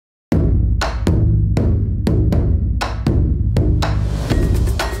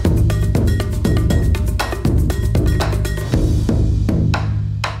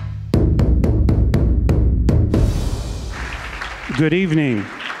Good evening,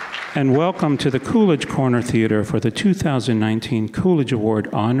 and welcome to the Coolidge Corner Theatre for the 2019 Coolidge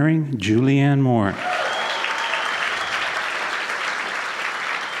Award honoring Julianne Moore.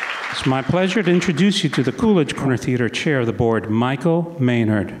 It's my pleasure to introduce you to the Coolidge Corner Theatre Chair of the Board, Michael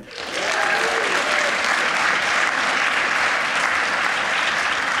Maynard.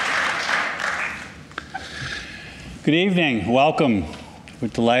 Good evening, welcome. We're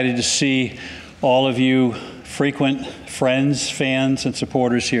delighted to see all of you frequent friends, fans, and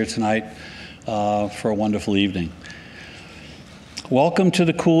supporters here tonight for a wonderful evening. Welcome to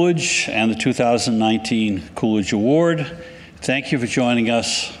the Coolidge and the 2019 Coolidge Award. Thank you for joining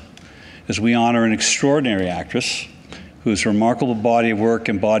us as we honor an extraordinary actress whose remarkable body of work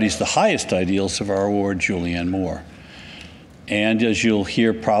embodies the highest ideals of our award, Julianne Moore. And as you'll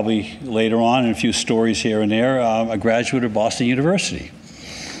hear probably later on in a few stories here and there, a graduate of Boston University.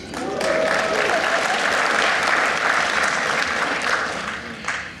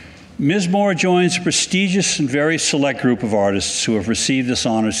 Ms. Moore joins a prestigious and very select group of artists who have received this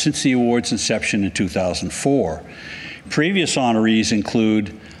honor since the award's inception in 2004. Previous honorees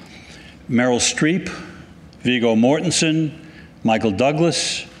include Meryl Streep, Viggo Mortensen, Michael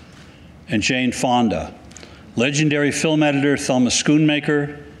Douglas, and Jane Fonda. Legendary film editor Thelma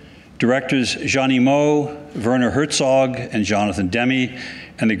Schoonmaker, directors Jeannie Moe, Werner Herzog, and Jonathan Demme,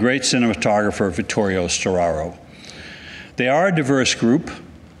 and the great cinematographer Vittorio Storaro. They are a diverse group,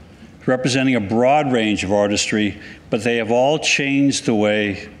 representing a broad range of artistry, but they have all changed the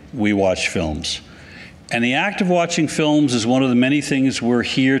way we watch films. And the act of watching films is one of the many things we're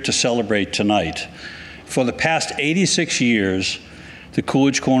here to celebrate tonight. For the past 86 years, the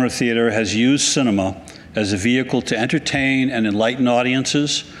Coolidge Corner Theatre has used cinema as a vehicle to entertain and enlighten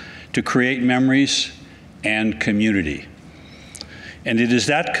audiences, to create memories and community. And it is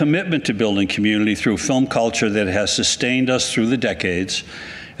that commitment to building community through film culture that has sustained us through the decades,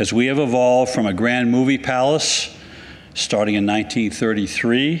 as we have evolved from a grand movie palace, starting in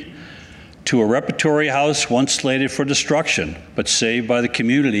 1933, to a repertory house once slated for destruction, but saved by the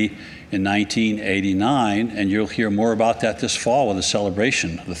community in 1989, and you'll hear more about that this fall with the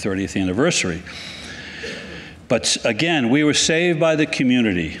celebration of the 30th anniversary. But again, we were saved by the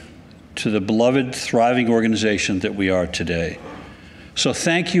community to the beloved, thriving organization that we are today. So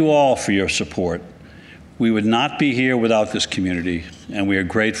thank you all for your support. We would not be here without this community, and we are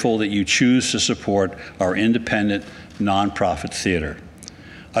grateful that you choose to support our independent, nonprofit theater.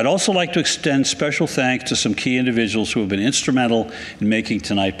 I'd also like to extend special thanks to some key individuals who have been instrumental in making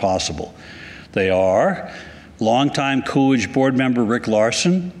tonight possible. They are longtime Coolidge board member Rick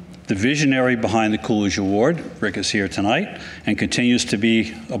Larson, the visionary behind the Coolidge Award. Rick is here tonight and continues to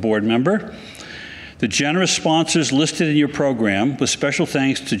be a board member. The generous sponsors listed in your program, with special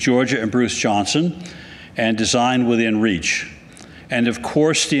thanks to Georgia and Bruce Johnson and Design Within Reach. And of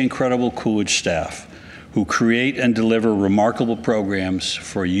course, the incredible Coolidge staff who create and deliver remarkable programs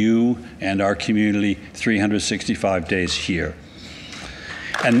for you and our community 365 days here.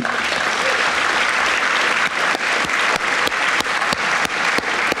 And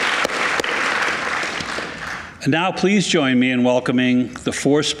now please join me in welcoming the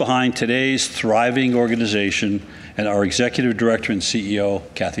force behind today's thriving organization and our Executive Director and CEO,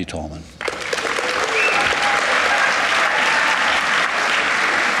 Kathy Tallman.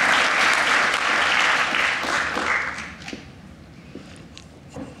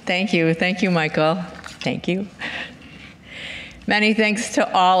 Thank you, Michael. Thank you. Many thanks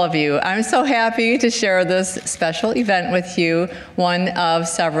to all of you. I'm so happy to share this special event with you, one of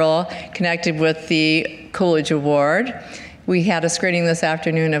several connected with the Coolidge Award. We had a screening this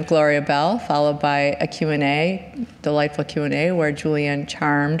afternoon of Gloria Bell, followed by a Q&A, delightful Q&A, where Julianne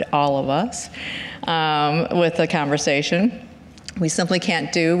charmed all of us with a conversation. We simply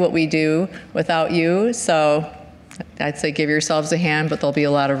can't do what we do without you, so I'd say give yourselves a hand, but there'll be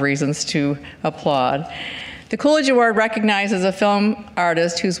a lot of reasons to applaud. The Coolidge Award recognizes a film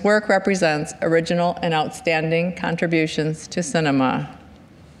artist whose work represents original and outstanding contributions to cinema.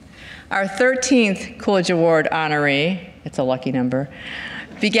 Our 13th Coolidge Award honoree, it's a lucky number,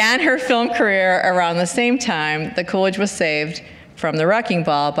 began her film career around the same time that Coolidge was saved from the wrecking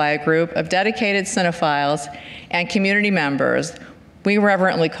ball by a group of dedicated cinephiles and community members. We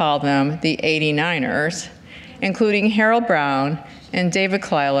reverently call them the 89ers, including Harold Brown and David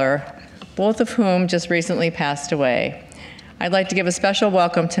Kleiler, both of whom just recently passed away. I'd like to give a special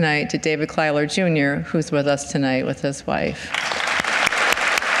welcome tonight to David Kleiler Jr., who's with us tonight with his wife.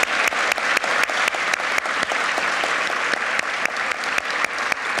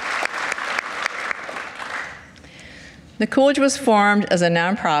 The Coolidge was formed as a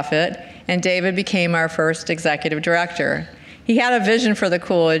nonprofit, and David became our first executive director. He He had a vision for the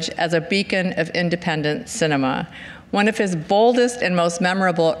Coolidge as a beacon of independent cinema. One of his boldest and most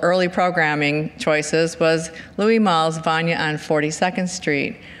memorable early programming choices was Louis Malle's Vanya on 42nd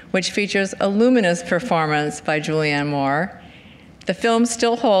Street, which features a luminous performance by Julianne Moore. The film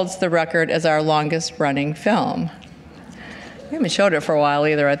still holds the record as our longest running film. We haven't showed it for a while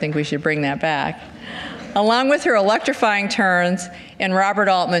either. I think we should bring that back. Along with her electrifying turns in Robert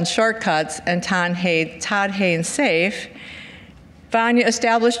Altman's Shortcuts and Todd Haynes' Safe, Vanya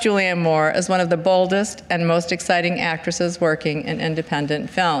established Julianne Moore as one of the boldest and most exciting actresses working in independent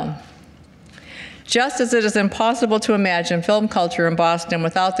film. Just as it is impossible to imagine film culture in Boston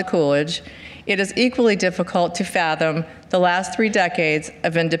without the Coolidge, it is equally difficult to fathom the last 3 decades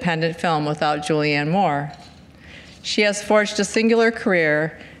of independent film without Julianne Moore. She has forged a singular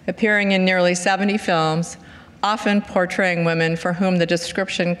career, appearing in nearly 70 films, often portraying women for whom the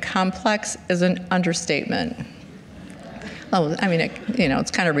description complex is an understatement. Oh, I mean,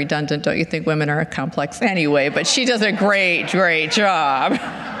 it's kind of redundant, don't you think women are complex anyway, but she does a great, great job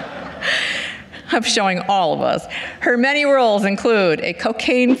of showing all of us. Her many roles include a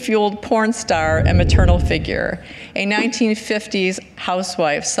cocaine-fueled porn star and maternal figure, a 1950s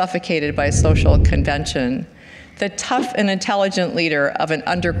housewife suffocated by social convention, the tough and intelligent leader of an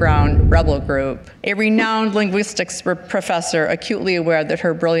underground rebel group, a renowned linguistics professor acutely aware that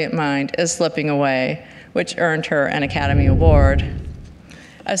her brilliant mind is slipping away, which earned her an Academy Award,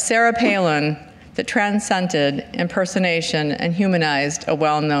 a Sarah Palin that transcended impersonation and humanized a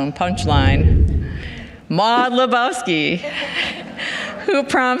well-known punchline, Maud Lebowski, who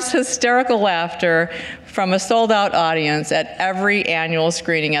prompts hysterical laughter from a sold-out audience at every annual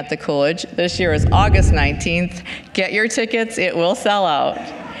screening at the Coolidge. This year is August 19th. Get your tickets, it will sell out.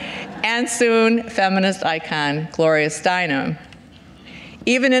 And soon, feminist icon Gloria Steinem.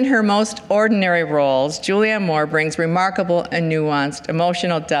 Even in her most ordinary roles, Julianne Moore brings remarkable and nuanced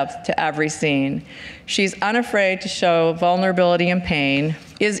emotional depth to every scene. She's unafraid to show vulnerability and pain,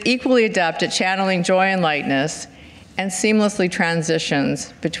 is equally adept at channeling joy and lightness, and seamlessly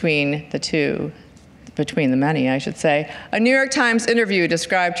transitions between the many, I should say. A New York Times interview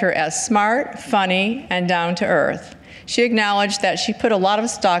described her as smart, funny, and down to earth. She acknowledged that she put a lot of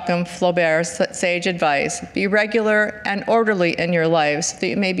stock in Flaubert's sage advice: be regular and orderly in your life so that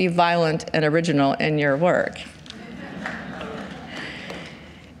you may be violent and original in your work.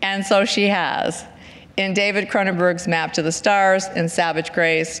 And so she has. In David Cronenberg's Map to the Stars, in Savage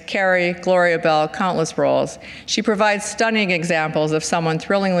Grace, Carrie, Gloria Bell, countless roles, she provides stunning examples of someone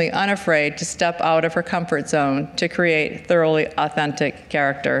thrillingly unafraid to step out of her comfort zone to create thoroughly authentic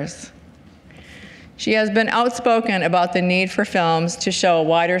characters. She has been outspoken about the need for films to show a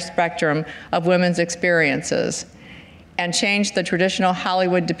wider spectrum of women's experiences and change the traditional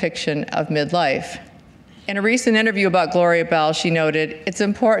Hollywood depiction of midlife. In a recent interview about Gloria Bell, she noted, "It's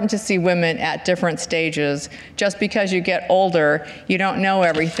important to see women at different stages. Just because you get older, you don't know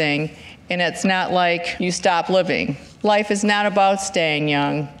everything, and it's not like you stop living. Life is not about staying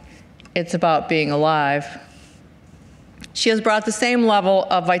young. It's about being alive." She has brought the same level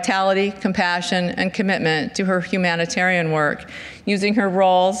of vitality, compassion, and commitment to her humanitarian work, using her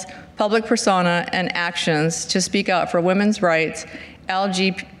roles, public persona, and actions to speak out for women's rights,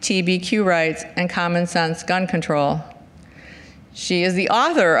 LGBTQ rights, and common sense gun control. She is the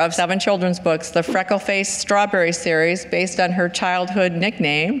author of 7 children's books, the Freckle-Faced Strawberry series, based on her childhood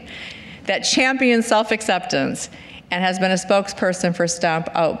nickname, that champions self-acceptance, and has been a spokesperson for Stomp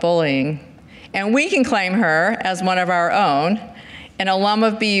Out Bullying. And we can claim her as one of our own, an alum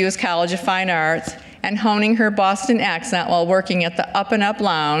of BU's College of Fine Arts, and honing her Boston accent while working at the Up and Up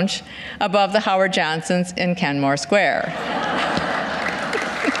Lounge above the Howard Johnsons in Kenmore Square.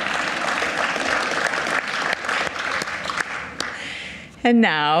 And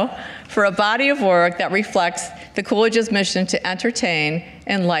now, for a body of work that reflects the Coolidge's mission to entertain,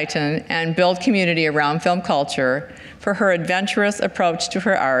 enlighten, and build community around film culture, for her adventurous approach to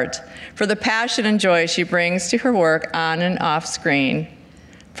her art, for the passion and joy she brings to her work on and off screen,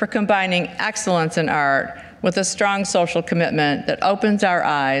 for combining excellence in art with a strong social commitment that opens our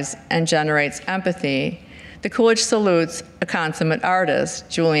eyes and generates empathy, the Coolidge salutes a consummate artist,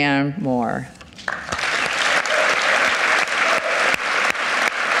 Julianne Moore.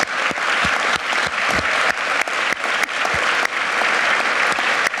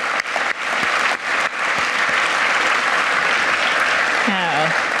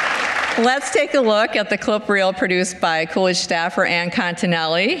 Let's take a look at the clip reel produced by Coolidge staffer Ann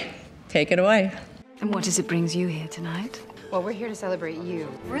Continelli. Take it away. And what is it brings you here tonight? Well, we're here to celebrate you.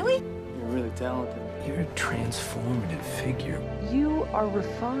 Really? You're really talented. You're a transformative figure. You are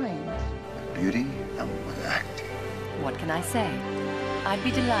refined. Beauty and with acting. What can I say? I'd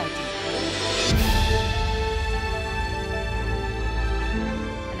be delighted.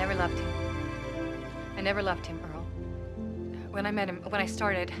 I never loved him. I never loved him, Earl. When I met him, when I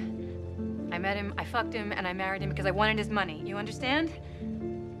started, I met him, I fucked him, and I married him because I wanted his money. You understand?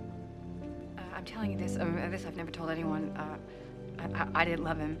 I'm telling you this. This I've never told anyone. I didn't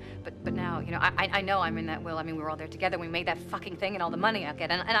love him, but now, you know, I know I'm in that will. I mean, we were all there together. We made that fucking thing, and all the money I get,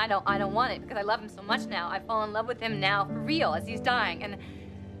 and I don't want it because I love him so much now. I fall in love with him now for real as he's dying, and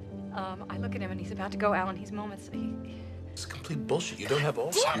I look at him and he's about to go, Alan. He's moments. It's complete bullshit. You don't have all.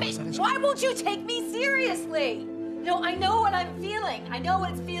 Damn it! Why won't you take me seriously? No, I know what I'm feeling. I know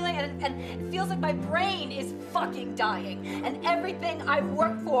what it's feeling, and it feels like my brain is fucking dying, and everything I've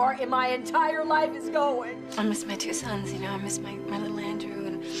worked for in my entire life is going. I miss my two sons, you know. I miss my little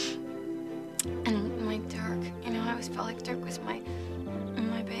Andrew and my Dirk. You know, I always felt like Dirk was my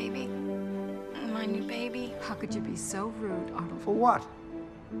baby, my new baby. How could you be so rude, Arnold? For what?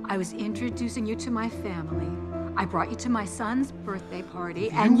 I was introducing you to my family. I brought you to my son's birthday party,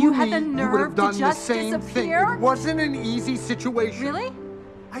 and you had the nerve to just disappear? It wasn't an easy situation. Really?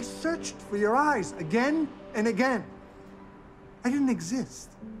 I searched for your eyes again and again. I didn't exist.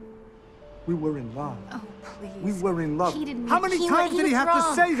 We were in love. Oh, please. We were in love. He didn't How many times did he have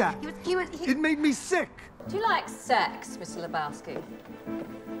to say that? He It made me sick. Do you like sex, Mr. Lebowski?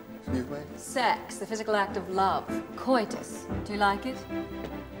 Excuse me? Sex, the physical act of love, coitus. Do you like it?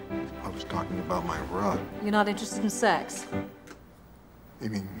 I was talking about my rug. You're not interested in sex? You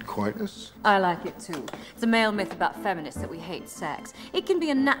mean coitus? I like it too. It's a male myth about feminists that we hate sex. It can be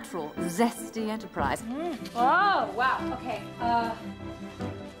a natural, zesty enterprise. Oh, wow. Okay. I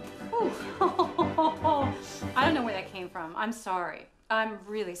don't know where that came from. I'm sorry. I'm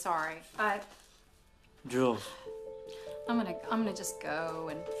really sorry. Jules, I'm gonna just go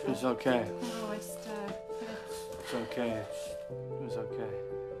and. it's okay. No, I just It's okay. It was okay.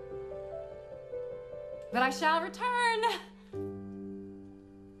 But I shall return.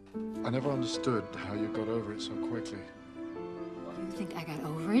 I never understood how you got over it so quickly. You think I got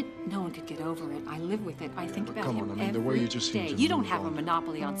over it? No one could get over it. I live with it. I think but about come him on, I mean, the way every you just seem day. to You don't move have a on.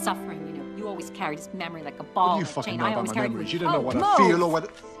 monopoly on suffering, you know. You always carried his memory like a What ball do you and a fucking chain. know I about always my carried memories? with You don't know what I move. feel or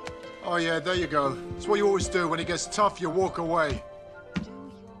what... Oh, yeah, there you go. It's what you always do. When it gets tough, you walk away.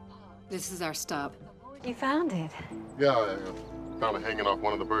 This is our stop. You found it. Yeah, I found it hanging off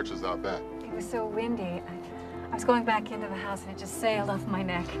one of the birches out back. It was so windy. I was going back into the house and it just sailed off my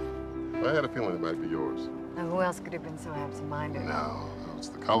neck. I had a feeling it might be yours. Now, who else could have been so absent-minded? No, it's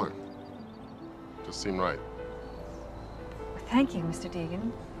the color. Just seemed right. Well, thank you, Mr.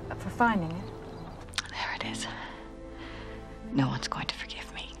 Deegan, for finding it. There it is. No one's going to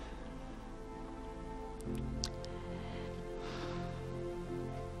forgive me.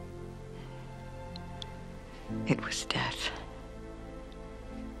 It was death.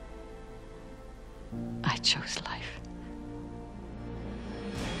 I chose life.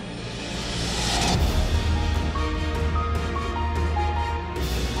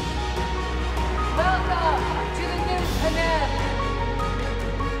 Welcome to the new Canal.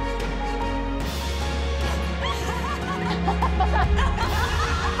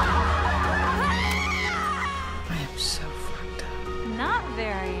 I am so fucked up. Not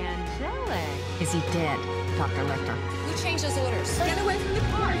very angelic. Is he dead, Dr. Lecter? Who changed those orders? Get away from the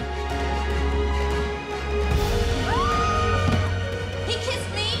car. He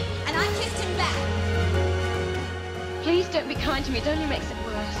kissed me, and I kissed him back. Please don't be kind to me. It only makes it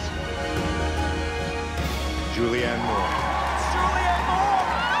worse. Julianne Moore.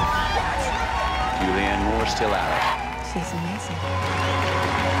 Julianne Moore still out. She's amazing.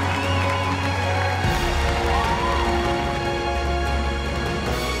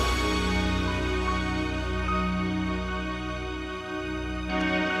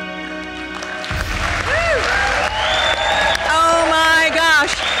 Oh my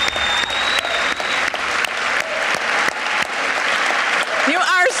gosh. You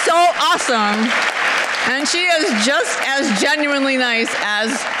are so awesome. And she is just as genuinely nice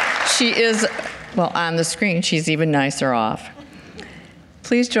as she is, well, on the screen. She's even nicer off.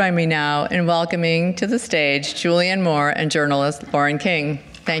 Please join me now in welcoming to the stage Julianne Moore and journalist Lauren King.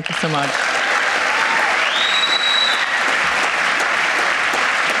 Thank you so much.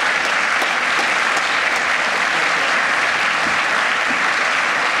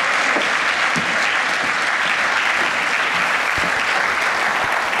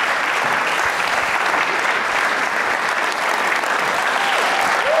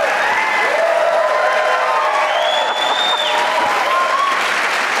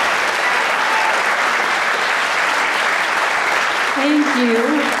 Thank you.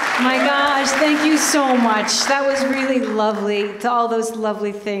 My God. Thank you so much. That was really lovely. To all those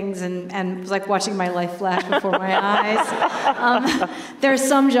lovely things, and it was like watching my life flash before my eyes. There are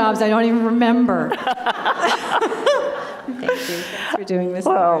some jobs I don't even remember. Thank you. Thanks for doing this.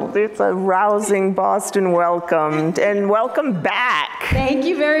 Well, it's a rousing Boston welcome, and welcome back. Thank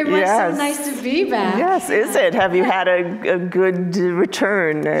you very much. Yes. So nice to be back. Yes, is it? Have you had a good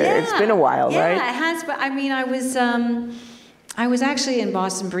return? It's been a while, right? Yeah, it has. But I mean, I was actually in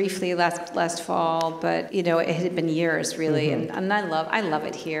Boston briefly last fall, but you know, it had been years really, and I love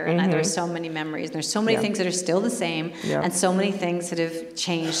it here, and there's so many memories, and there's so many things that are still the same, and so many things that have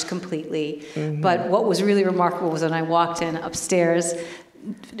changed completely. But what was really remarkable was when I walked in upstairs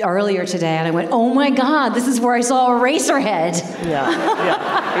earlier today, and I went, "Oh my God, this is where I saw Eraserhead."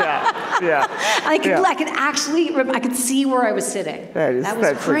 I could see where I was sitting. That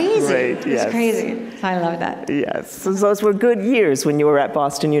was crazy. Great. It was crazy. I love that. Yes, so those were good years when you were at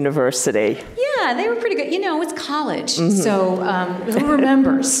Boston University. Yeah, they were pretty good. You know, it's college, so who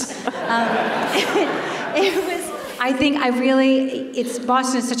remembers? It was. I think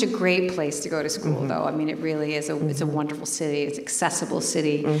Boston is such a great place to go to school, though. I mean, it really is. It's a wonderful city. It's an accessible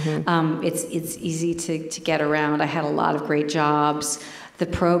city. It's easy to get around. I had a lot of great jobs. The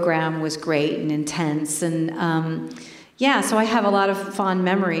program was great and intense, and so I have a lot of fond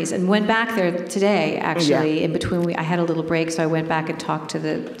memories. And went back there today, actually. In between, I had a little break, so I went back and talked to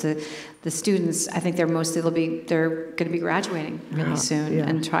the students. I think they're going to be graduating really soon,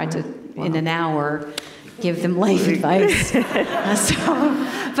 and tried to in an hour give them life advice.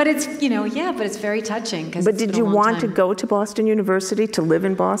 But it's very touching. But did you want to go to Boston University to live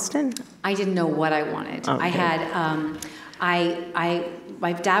in Boston? I didn't know what I wanted. Okay. I had,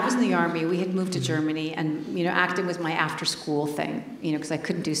 my dad was in the Army. We had moved to Germany, and acting was my after-school thing. Because I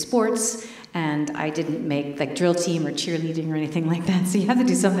couldn't do sports, and I didn't make like drill team or cheerleading or anything like that. So you have to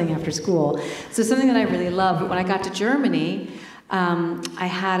do something after school. So something that I really loved. But when I got to Germany,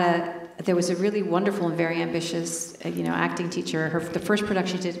 there was a really wonderful and very ambitious, acting teacher. The first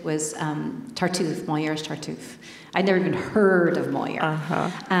production she did was Tartuffe, Molière's Tartuffe. I'd never even heard of Molière.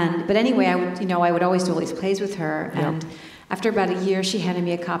 But anyway, I would always do all these plays with her. And after about a year, she handed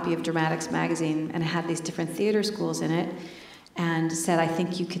me a copy of Dramatics magazine, and it had these different theater schools in it, and said, "I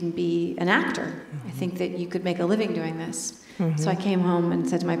think you can be an actor. I think that you could make a living doing this." So I came home and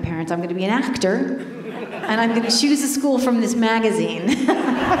said to my parents, "I'm going to be an actor, and I'm going to choose a school from this magazine."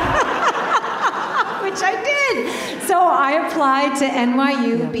 Which I did. So I applied to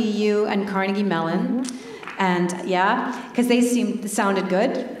NYU, BU, and Carnegie Mellon, and because they sounded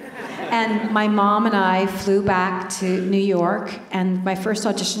good. And my mom and I flew back to New York, and my first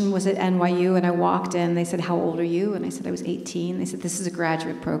audition was at NYU, and I walked in. They said, "How old are you?" And I said, "I was 18. They said, "This is a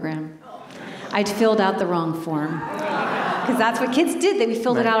graduate program." I'd filled out the wrong form, because that's what kids did. We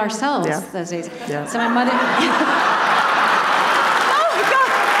filled it out ourselves those days. So my mother...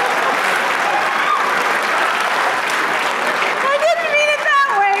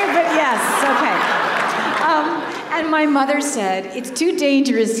 And my mother said, "It's too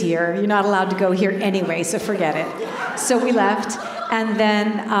dangerous here. You're not allowed to go here anyway, so forget it." So we left, and then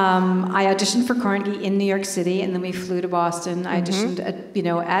I auditioned for Carnegie in New York City, and then we flew to Boston. I auditioned at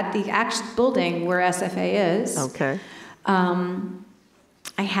the actual building where SFA is. Okay.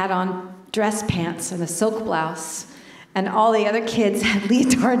 I had on dress pants and a silk blouse, and all the other kids had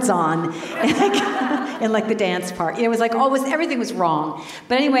leotards on, in like the dance part. It was like everything was wrong.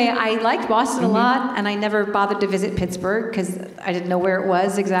 But anyway, I liked Boston a lot, and I never bothered to visit Pittsburgh because I didn't know where it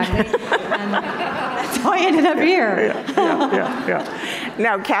was exactly. And that's how I ended up here.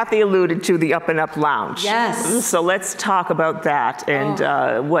 Now, Kathy alluded to the Up and Up Lounge. Yes. So let's talk about that and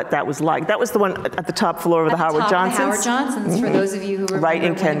what that was like. That was the one at the top floor of the Howard Johnsons? The Howard Johnsons, for those of you who remember. Right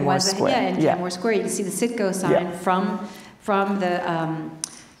in Kenmore Square. Yeah, in Kenmore Square. You can see the Citgo sign from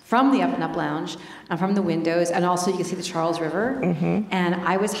the Up and Up Lounge, from the windows, and also you can see the Charles River. And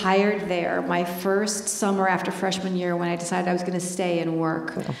I was hired there my first summer after freshman year when I decided I was going to stay and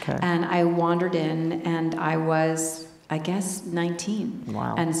work. And I wandered in, and I was, I guess, 19.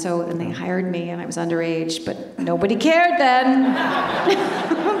 Wow. And so then they hired me, and I was underage, but nobody cared then.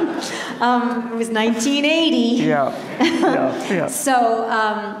 It was 1980. So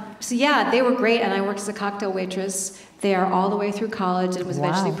they were great, and I worked as a cocktail waitress there all the way through college, and was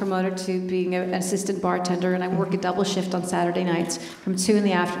eventually promoted to being an assistant bartender. And I worked a double shift on Saturday nights from 2 in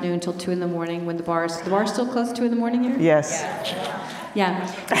the afternoon till 2 in the morning when the bar's still closed 2 in the morning here? Yes. Yeah.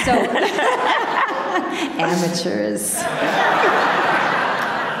 So amateurs.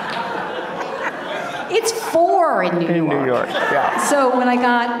 It's 4 in New York. In New York, So when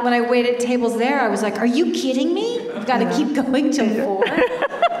I waited tables there, I was like, "Are you kidding me? I've got to keep going till 4."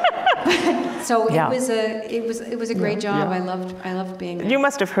 So it was a great job. I loved being there. You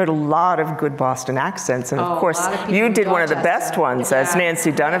must have heard a lot of good Boston accents, and of course, you did one of the best ones as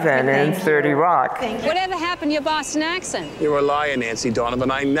Nancy Donovan in 30 Rock. Whatever happened to your Boston accent? You're a liar, Nancy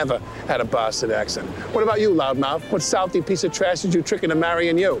Donovan. I never had a Boston accent. What about you, loudmouth? What Southie piece of trash did you trick into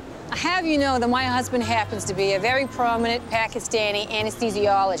marrying you? I have you know that my husband happens to be a very prominent Pakistani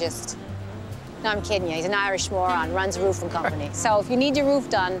anesthesiologist. No, I'm kidding you. He's an Irish moron, runs a roofing company. So if you need your roof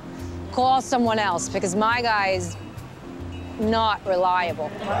done, call someone else, because my guy's not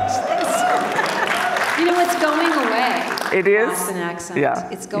reliable. You know, it's going away. It is? Boston accent. Yeah.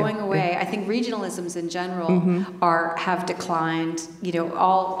 It's going away. I think regionalisms in general have declined, you know,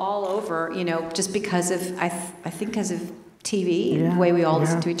 all over, you know, just because of, I think because of TV, the way we all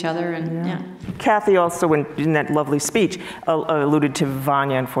listen to each other, and Kathy also, in that lovely speech, alluded to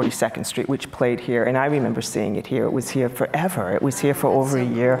Vanya on 42nd Street, which played here, and I remember seeing it here. It was here forever. It was here for over a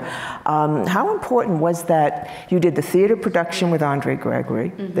year. How important was that you did the theater production with Andre Gregory,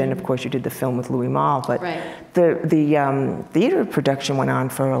 then of course you did the film with Louis Malle, but the theater production went on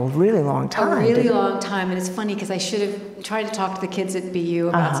for a really long time. A really long time, and it's funny because I should have tried to talk to the kids at BU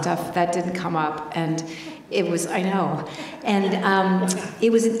about stuff that didn't come up, and it was, I know, and it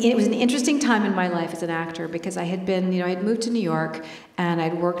was an interesting time in my life as an actor because I had been, you know, I had moved to New York and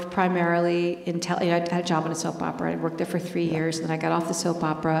I'd worked primarily in I had a job in a soap opera. I'd worked there for 3 years, and then I got off the soap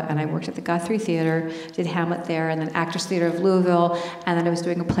opera and I worked at the Guthrie Theater, did Hamlet there, and then Actors Theater of Louisville, and then I was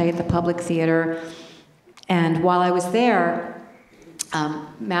doing a play at the Public Theater. And while I was there,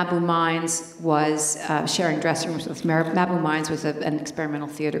 Mabou Mines was sharing dressing rooms with Mabou Mines was an experimental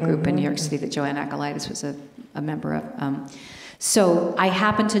theater group in New York City that Joanne Akalitis was a member of. So I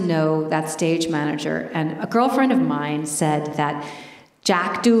happened to know that stage manager, and a girlfriend of mine said that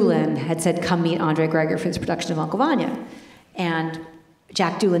Jack Doolin had said, come meet Andre Gregory for this production of Uncle Vanya. And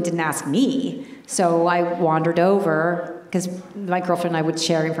Jack Doolin didn't ask me, so I wandered over, because my girlfriend and I would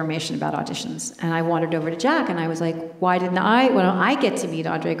share information about auditions. And I wandered over to Jack, and I was like, why don't I get to meet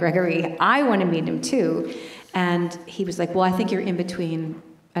Andre Gregory? I want to meet him too. And he was like, well, I think you're in between.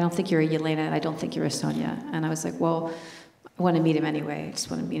 I don't think you're a Yelena, and I don't think you're a Sonia. And I was like, well, I want to meet him anyway. I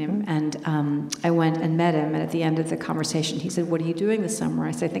just want to meet him. And I went and met him, and at the end of the conversation, he said, what are you doing this summer?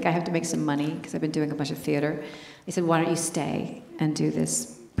 I said, I think I have to make some money, because I've been doing a bunch of theater. He said, why don't you stay and do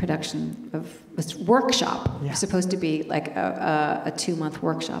this production of this workshop. It was supposed to be like a 2-month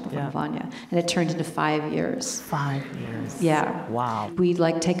workshop of Vanya, and it turned into 5 years. 5 years. Yeah. Wow. We'd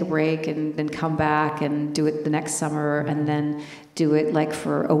like take a break and then come back and do it the next summer, and then do it like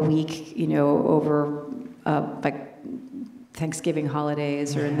for a week, you know, over like Thanksgiving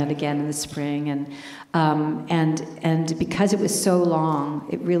holidays, or and then again in the spring, and because it was so long,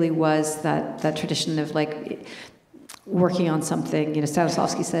 it really was that tradition of like working on something. You know,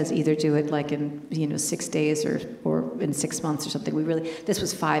 Stanislavski says either do it like in 6 days or in 6 months or something. This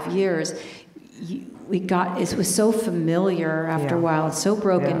was 5 years. It was so familiar after a while, and so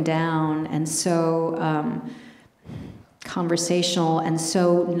broken down, and so conversational, and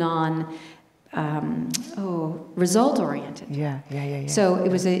so result oriented. Yeah. So it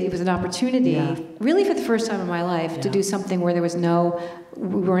was an opportunity, really for the first time in my life, to do something where there was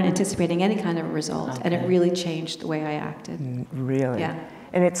we weren't anticipating any kind of a result, and it really changed the way I acted. Really? Yeah.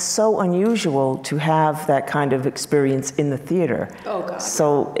 And it's so unusual to have that kind of experience in the theater. Oh God.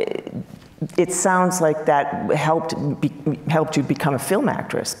 So it sounds like that helped you become a film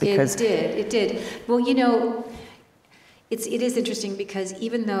actress, because it did. Well, you know, it is interesting, because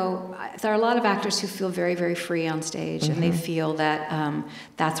even though there are a lot of actors who feel very, very free on stage, and they feel that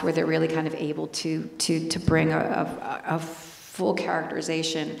that's where they're really kind of able to bring a full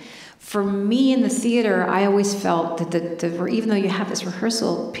characterization. For me in the theater, I always felt that even though you have this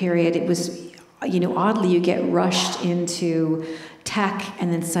rehearsal period, it was, oddly you get rushed into tech,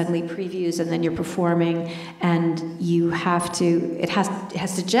 and then suddenly previews, and then you're performing, and it has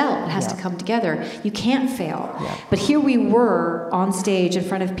to gel, it has to come together. You can't fail. But here we were on stage in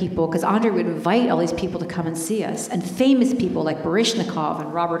front of people, because Andre would invite all these people to come and see us, and famous people like Baryshnikov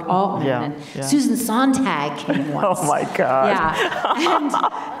and Robert Altman and Susan Sontag came once. Oh my God.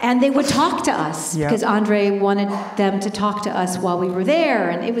 Yeah. And they would talk to us, because Andre wanted them to talk to us while we were there,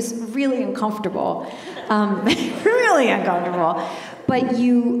 and it was really uncomfortable. Really uncomfortable. But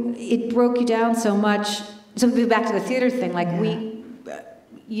it broke you down so much. So back to the theater thing, like we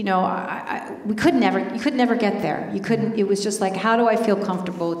could never get there. You couldn't. It was just like, how do I feel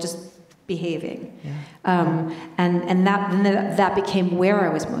comfortable just behaving? And that became where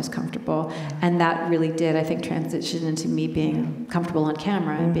I was most comfortable, and that really did, I think, transition into me being comfortable on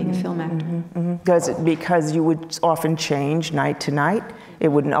camera and being a film actor. Because you would often change night to night, it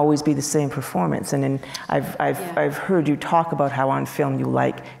wouldn't always be the same performance. And I've heard you talk about how on film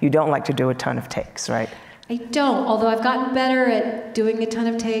you don't like to do a ton of takes, right? I don't, although I've gotten better at doing a ton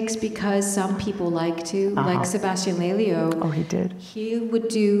of takes because some people like to, like Sebastian Lelio. Oh, he did? He would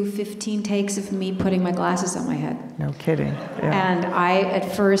do 15 takes of me putting my glasses on my head. No kidding. Yeah. And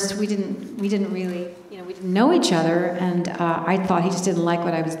at first, we didn't really, we didn't know each other, and I thought he just didn't like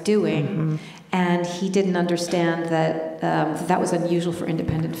what I was doing. Mm-hmm. And he didn't understand that that was unusual for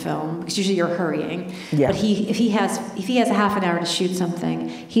independent film, because usually you're hurrying. Yeah. But if he has a half an hour to shoot something,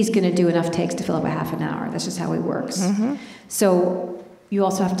 he's going to do enough takes to fill up a half an hour. That's just how he works. Mm-hmm. So you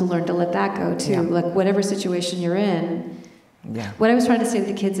also have to learn to let that go too. Yeah. Like whatever situation you're in. Yeah. What I was trying to say to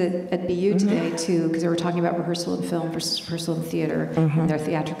the kids at BU today too, because they were talking about rehearsal in film versus rehearsal in theater, and they're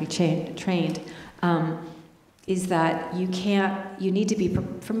theatrically trained. Is that you need to be,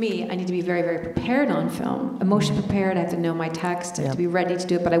 for me, I need to be very, very prepared on film. Emotionally prepared, I have to know my text, I have to be ready to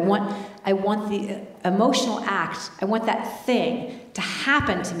do it, but I want the emotional act, I want that thing to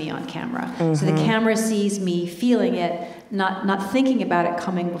happen to me on camera. So the camera sees me feeling it, not thinking about it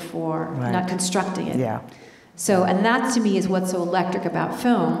coming before, not constructing it. Yeah. So, and that to me is what's so electric about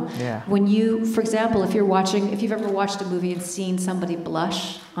film. Yeah. When you, for example, if you've ever watched a movie and seen somebody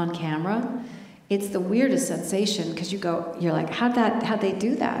blush on camera, it's the weirdest sensation, because you're like, how'd they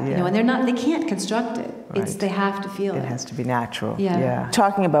do that? Yeah. And they can't construct it. Right. They have to feel it. It has to be natural. Yeah.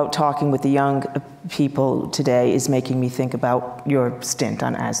 Talking with the young people today is making me think about your stint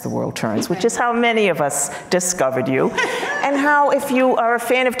on As the World Turns, which is how many of us discovered you. And how, if you are a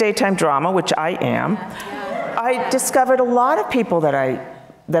fan of daytime drama, which I am, I discovered a lot of people that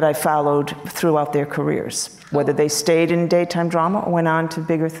I followed throughout their careers, whether they stayed in daytime drama or went on to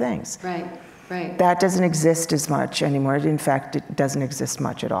bigger things. Right. That doesn't exist as much anymore. In fact, it doesn't exist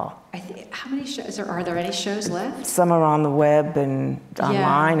much at all. How many shows, are there any shows left? Some are on the web and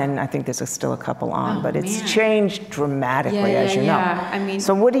online, and I think there's still a couple on, but it's changed dramatically, as you know. I mean,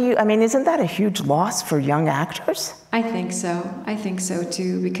 so isn't that a huge loss for young actors? I think so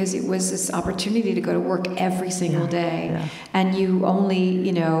too, because it was this opportunity to go to work every single day, and you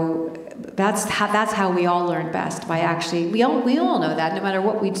only, that's how we all learn best, by actually, we all know that, no matter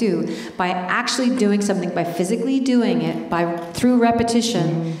what we do, by actually doing something, by physically doing it, through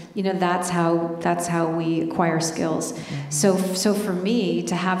repetition, that's how we acquire skills. So for me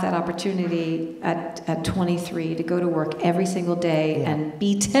to have that opportunity at 23 to go to work every single day and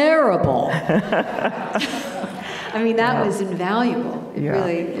be terrible, I mean, that was invaluable.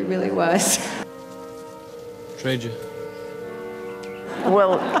 It really was. Trade you.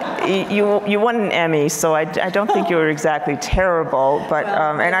 Well, you won an Emmy, so I don't think you were exactly terrible, but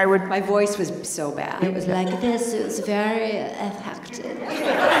and I would. My voice was so bad. It was like this. It was very affected.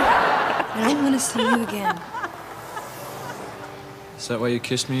 And I want to see you again. Is that why you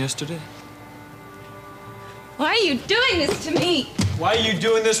kissed me yesterday? Why are you doing this to me? Why are you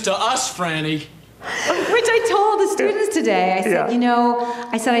doing this to us, Franny? Which I told the students today.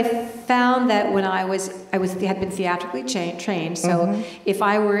 I said, I found that when I had been theatrically trained. So if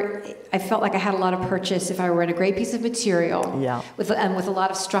I felt like I had a lot of purchase if I were in a great piece of material, with a lot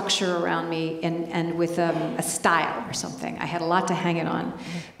of structure around me, and with a style or something. I had a lot to hang it on.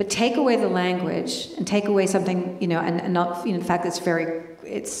 But take away the language and take away something, and not, in fact,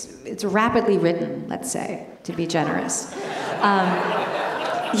 it's rapidly written. Let's say, to be generous.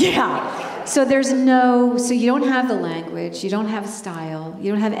 So so you don't have the language, you don't have style,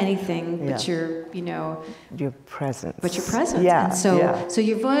 you don't have anything but your presence. But your presence. Yeah. And so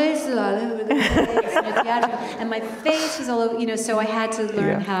your voice is all over the place, and my face was all over, so I had to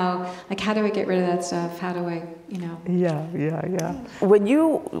learn how do I get rid of that stuff? How do I, Yeah. When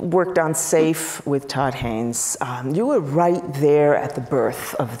you worked on Safe with Todd Haynes, you were right there at the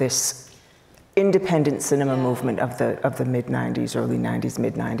birth of this independent cinema movement of the mid-90s, early 90s,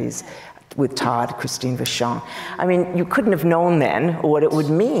 mid-90s, with Todd, Christine Vachon. I mean, you couldn't have known then what it would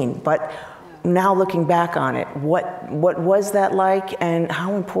mean, but now looking back on it, what was that like, and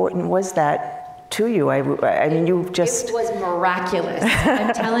how important was that to you? I mean, you just... It was miraculous.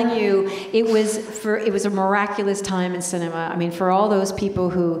 I'm telling you, it was a miraculous time in cinema. I mean, for all those people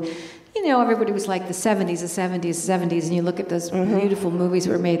who... everybody was like the 70s, and you look at those beautiful movies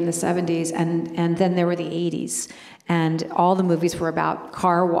that were made in the 70s, and then there were the 80s, and all the movies were about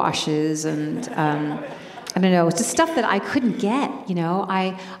car washes and I don't know, it's just stuff that I couldn't get.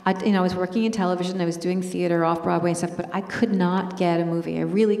 I was working in television, I was doing theater off Broadway and stuff, but I could not get a movie. I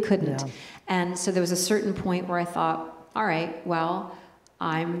really couldn't. And so there was a certain point where I thought, all right, well,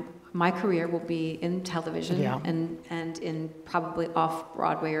 my career will be in television Yeah. and in probably off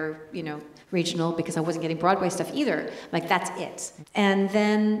Broadway or, you know, regional, because I wasn't getting Broadway stuff either. Like, that's it. And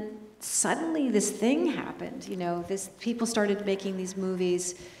then suddenly this thing happened, you know, people started making these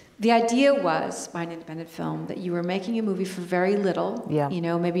movies. The idea was, by an independent film, that you were making a movie for very little, you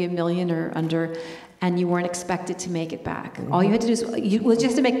know, maybe $1 million or under, and you weren't expected to make it back. All you had to do was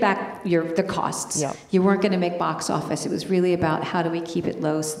just to make back the costs. Yep. You weren't going to make box office. It was really about how do we keep it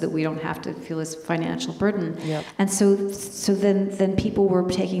low so that we don't have to feel this financial burden. Yep. And so then people were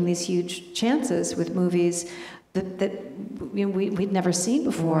taking these huge chances with movies that you know, we'd never seen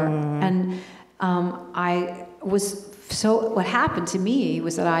before. And what happened to me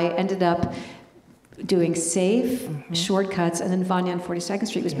was that I ended up doing Safe, Shortcuts, and then Vanya on 42nd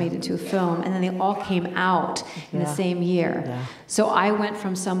Street was made into a film, and then they all came out in the same year. Yeah. So I went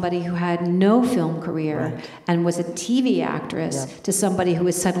from somebody who had no film career and was a TV actress to somebody who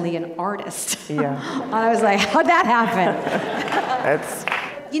was suddenly an artist. Yeah. And I was like, how'd that happen? That's...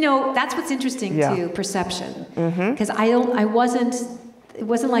 You know, that's what's interesting too, perception. Because it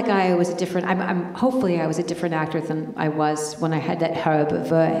wasn't like I was a different, hopefully I was a different actor than I was when I had that horrible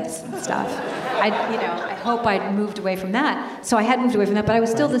voice and stuff. I hope I'd moved away from that. So I had moved away from that, but I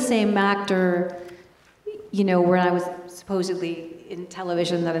was still the same actor, you know, where I was supposedly in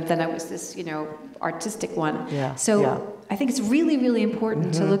television, then I was this, you know, artistic one. So I think it's really, really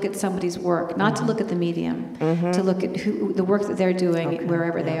important to look at somebody's work, not to look at the medium, to look at the work that they're doing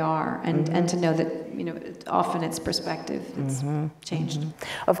wherever they are, and to know that, you know, often it's perspective. It's changed.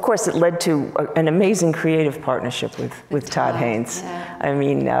 Of course, it led to an amazing creative partnership with Todd Haynes. Yeah. I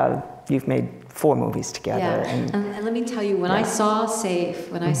mean, you've made 4 movies together. And let me tell you, when I saw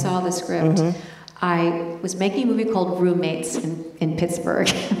Safe, when I saw the script, I was making a movie called Roommates in Pittsburgh.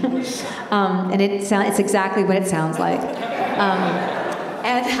 And it's exactly what it sounds like.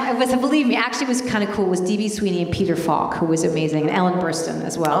 And believe me, actually it was kind of cool. It was D.B. Sweeney and Peter Falk, who was amazing, and Ellen Burstyn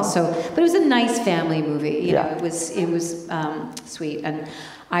as well. But it was a nice family movie. You know, it was sweet. And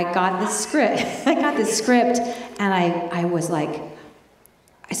I got this script. And I was like,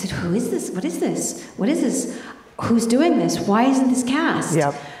 I said, who is this? What is this? What is this? Who's doing this? Why isn't this cast?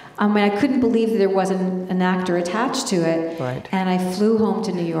 I mean, I couldn't believe that there wasn't an actor attached to it. And I flew home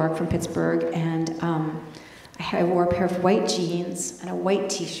to New York from Pittsburgh, and I wore a pair of white jeans and a white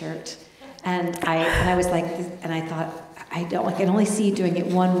T-shirt, and I was like, and I thought, I can only see you doing it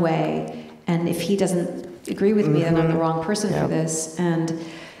one way, and if he doesn't agree with me, then I'm the wrong person for this. And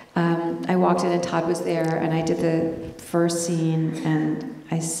I walked in, and Todd was there, and I did the first scene, and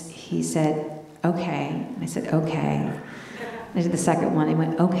he said, okay. I said, okay. I did the second one. He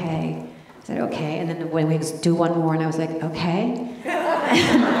went, okay. I said, okay. And then when we do one more, and I was like, okay.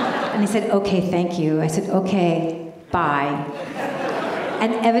 And he said, okay, thank you. I said, okay, bye.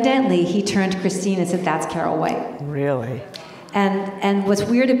 And evidently, he turned to Christine and said, that's Carol White. Really? And what's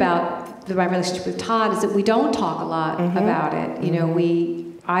weird about my relationship with Todd is that we don't talk a lot about it. You know,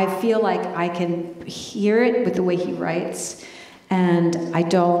 I feel like I can hear it with the way he writes, and I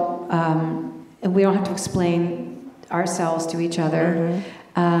don't, and we don't have to explain ourselves to each other.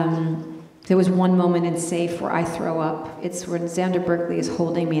 There was one moment in Safe where I throw up. It's when Xander Berkeley is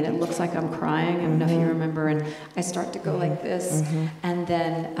holding me and it looks like I'm crying. I don't know if you remember. And I start to go like this. And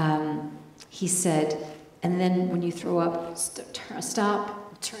then he said, and then when you throw up,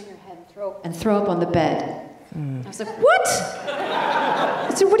 stop, turn your head and throw up on the bed. I was like, what?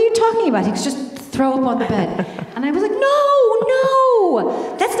 I said, what are you talking about? He goes, just throw up on the bed. And I was like, no,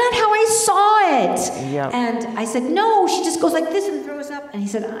 that's not how I saw it. And I said, no, she just goes like this and throws up. And he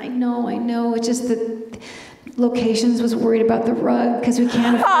said, I know. It's just that Locations was worried about the rug because we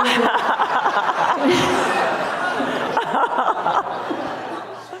can't afford it.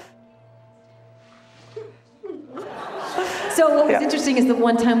 So what was interesting is the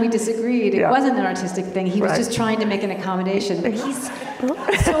one time we disagreed, it wasn't an artistic thing. He was just trying to make an accommodation. But he's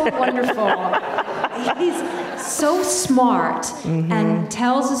so wonderful. He's so smart and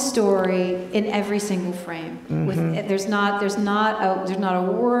tells a story in every single frame. There's not a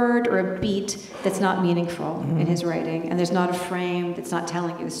word or a beat that's not meaningful in his writing, and there's not a frame that's not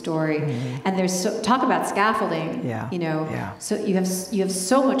telling you the story. And there's talk about scaffolding. You know, so you have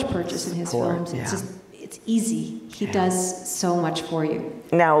so much purchase in his films. It's easy. He does so much for you.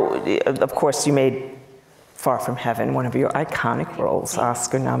 Now, of course, you made Far From Heaven one of your iconic roles,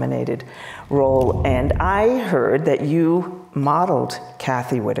 Oscar-nominated role, and I heard that you modeled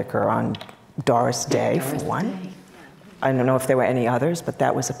Kathy Whitaker on Doris Day for one. I don't know if there were any others, but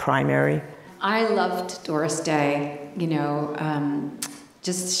that was a primary. I loved Doris Day. You know, her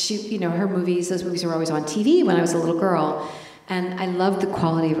movies. Those movies were always on TV when I was a little girl. And I loved the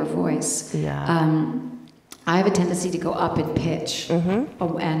quality of her voice. I have a tendency to go up in pitch,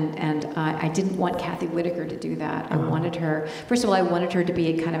 and I didn't want Kathy Whitaker to do that. I wanted her, first of all, I wanted her to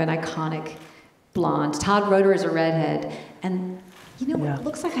be kind of an iconic blonde. Todd wrote her as a redhead, and you know, it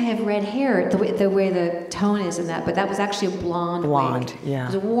looks like I have red hair, the way the tone is in that, but that was actually a blonde wig. It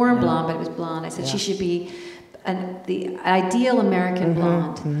was a warm blonde, but it was blonde. I said she should be the ideal American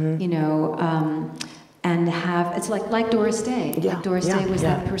blonde, you know, and have, it's like Doris Day. Like Doris Day was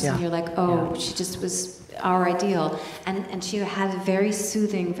that person you're like, oh, she just was our ideal. And she had a very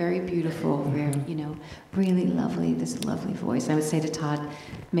soothing, very beautiful, very, you know, really lovely, this lovely voice. And I would say to Todd,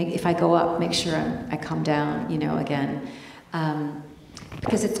 if I go up, make sure I come down, you know, again.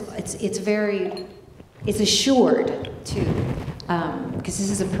 Because it's assured too, because this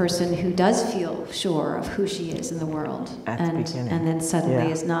is a person who does feel sure of who she is in the world, and then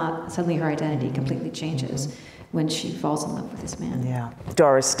suddenly her identity completely changes when she falls in love with this man. Yeah,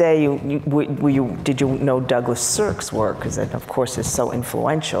 Doris Day. Did you know Douglas Sirk's work? Because that, of course, is so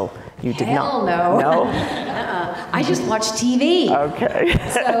influential. You did not. No. No. I just watch TV. Okay.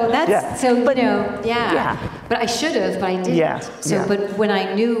 So that's but, you know, But I should have, but I didn't. But when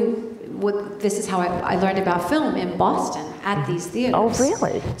I knew this is how I learned about film in Boston at these theaters. Oh,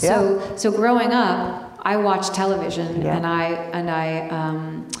 really? So growing up, I watched television, and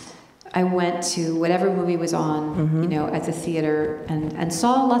I went to whatever movie was on, you know, at the theater, and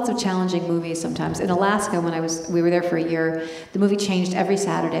saw lots of challenging movies sometimes. In Alaska, when we were there for a year, the movie changed every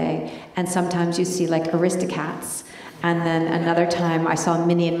Saturday, and sometimes you see like Aristocats. And then another time I saw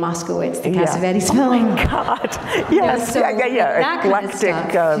Minnie and Moskowitz, the Cassavetes film. Oh my God! Yes, you know, so that kind of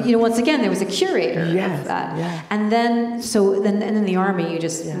stuff. You know, once again, there was a curator of that. And then, and in the Army,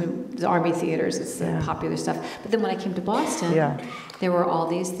 the Army theaters, it's the popular stuff. But then when I came to Boston, there were all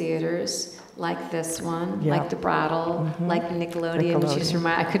these theaters, like this one, like the Brattle, like Nickelodeon. She just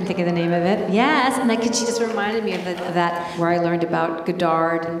I couldn't think of the name of it. Yes, and she just reminded me of that where I learned about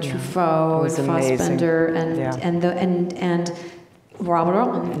Godard and Truffaut and Fassbender and Robert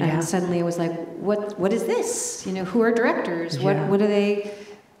Altman. And suddenly it was like, what is this? You know, who are directors? What are they?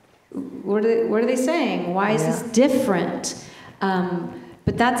 What are they saying? Why is this different?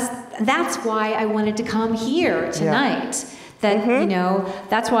 But that's why I wanted to come here tonight. You know,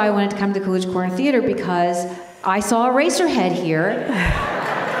 that's why I wanted to come to Coolidge Corner Theatre, because I saw Eraserhead here,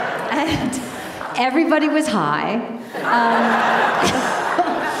 and everybody was high.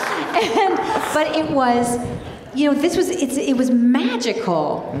 But it was, you know, it was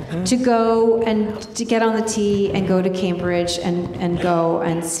magical to go and to get on the T and go to Cambridge and go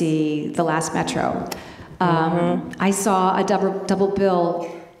and see The Last Metro. I saw a double bill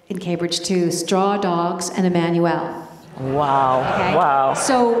in Cambridge too, Straw Dogs and Emmanuel. Wow. Okay. Wow.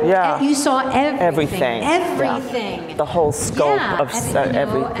 So you saw everything. Everything. Yeah. The whole scope of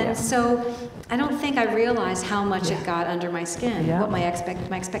everything. And so I don't think I realized how much it got under my skin. What my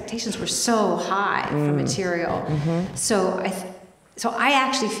expectations were so high for material. So I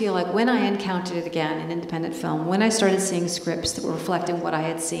actually feel like when I encountered it again in independent film, when I started seeing scripts that were reflecting what I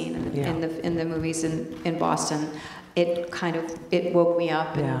had seen in the movies in Boston, it woke me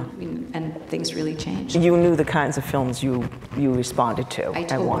up and things really changed. You knew the kinds of films you responded to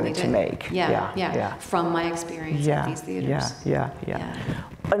and wanted to make. From my experience at these theaters.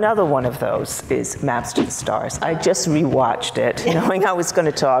 Another one of those is Maps to the Stars. I just rewatched it, knowing I was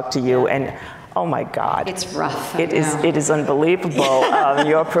going to talk to you, and oh my God. It's rough. It is unbelievable,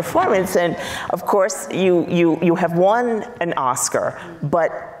 your performance. And of course, you have won an Oscar,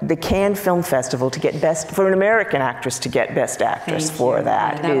 but the Cannes Film Festival for an American actress to get Best Actress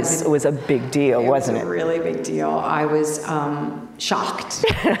was a big deal, wasn't it? It was a really big deal. I was shocked.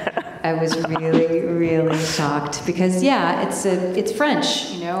 I was really, really shocked because it's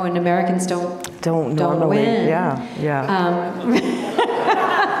French, and Americans don't normally win.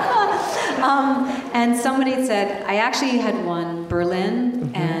 And somebody had said, I actually had won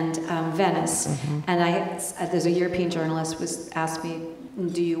Berlin and Venice, and there's a European journalist asked me,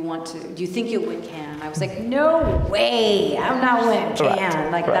 do you think you'll win Cannes? I was like, no way, I'm not winning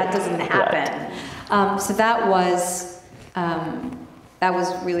Cannes. That doesn't happen. So that was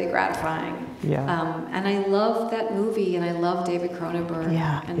really gratifying. And I love that movie, and I love David Cronenberg,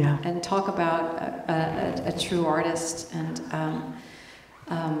 and talk about a true artist and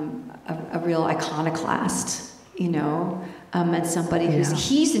a real iconoclast, and somebody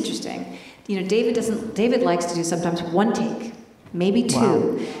he's interesting. David likes to do sometimes one take, maybe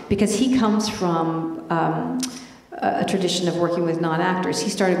two, because he comes from a tradition of working with non-actors. He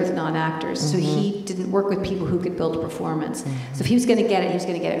started with non-actors, so he didn't work with people who could build a performance. So if he was going to get it, he was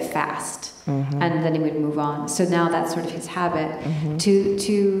going to get it fast, and then he would move on. So now that's sort of his habit.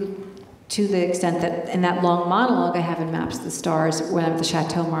 To the extent that in that long monologue I have in Maps to the Stars, when I'm at the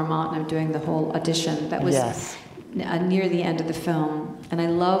Chateau Marmont and I'm doing the whole audition, that was near the end of the film, and I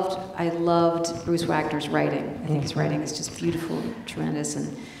loved Bruce Wagner's writing. I think his writing is just beautiful, and tremendous,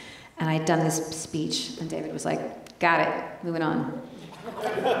 and I'd done this speech, and David was like, "Got it, moving on."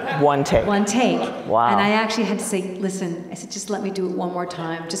 One take. One take. Wow. And I actually had to say, listen, I said, just let me do it one more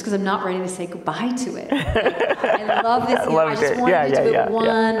time, just because I'm not ready to say goodbye to it. I love this. I just wanted to do it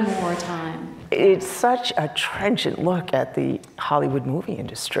one more time. It's such a trenchant look at the Hollywood movie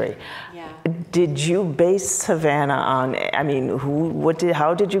industry. Yeah. Did you base Savannah on, I mean,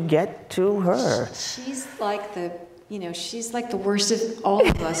 how did you get to her? She's like the, she's like the worst of all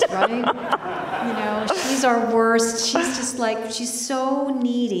of us, right? She's our worst. She's just like, she's so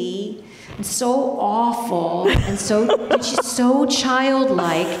needy and so awful and she's so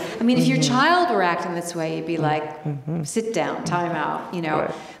childlike. I mean, if your child were acting this way, you'd be like, sit down, time out,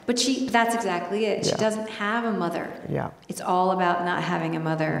 Right. But that's exactly it. She doesn't have a mother. Yeah. It's all about not having a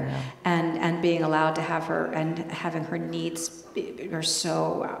mother and being allowed to have her, and having her needs are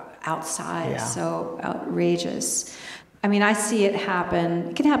so outside, so outrageous. I mean, I see it happen.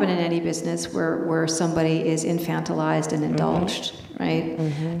 It can happen in any business where somebody is infantilized and indulged, right?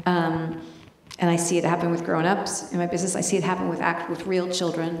 And I see it happen with grown-ups in my business. I see it happen with real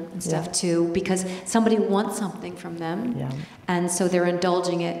children and stuff too, because somebody wants something from them, and so they're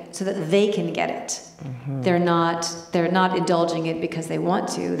indulging it so that they can get it. They're not indulging it because they want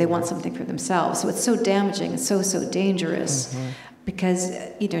to. They want something for themselves. So it's so damaging. It's so dangerous. Because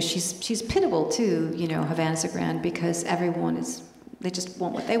she's pitiable too, Havana Sagrand, because they just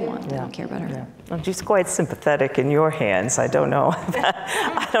want what they want. They don't care about her. Yeah. Well, she's quite sympathetic in your hands. I don't know.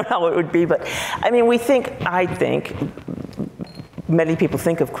 I don't know what it would be, but I mean, I think many people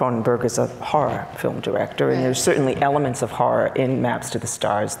think of Cronenberg as a horror film director, and there's certainly elements of horror in Maps to the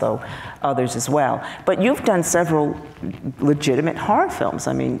Stars, though others as well. But you've done several legitimate horror films.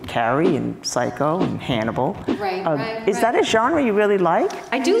 I mean, Carrie and Psycho and Hannibal. Right. Is that a genre you really like?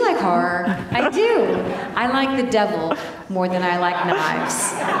 I do like horror. I do. I like the devil more than I like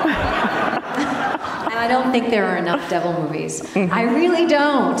knives. And I don't think there are enough devil movies. I really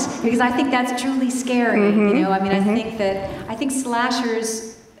don't, because I think that's truly scary. I mean, I think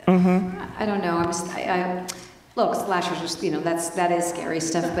slashers. I don't know. Look, slashers are, that is scary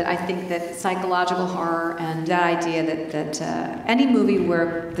stuff. But I think that psychological horror and that idea that any movie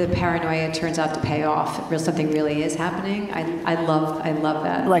where the paranoia turns out to pay off, something really is happening. I love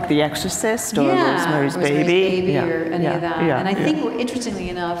that. Like The Exorcist or Rosemary's Baby, or any of that. And I think, interestingly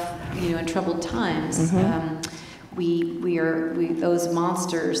enough, in troubled times, those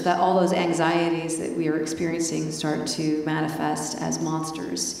monsters, all those anxieties that we are experiencing start to manifest as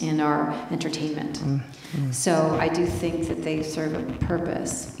monsters in our entertainment. So I do think that they serve a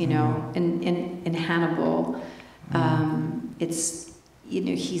purpose. In Hannibal, it's he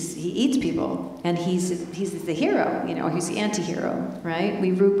eats people, and he's the hero. He's the anti-hero, right?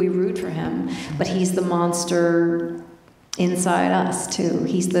 We root for him, but he's the monster inside us too.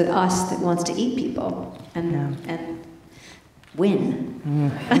 He's the us that wants to eat people and win.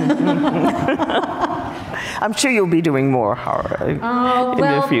 I'm sure you'll be doing more horror in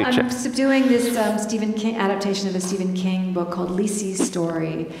the future. I'm doing this Stephen King adaptation of a Stephen King book called Lisey's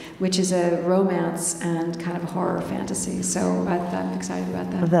Story, which is a romance and kind of horror fantasy. So I'm excited about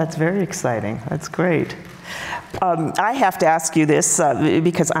that. That's very exciting. That's great. I have to ask you this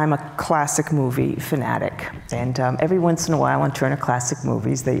because I'm a classic movie fanatic. And every once in a while on Turner Classic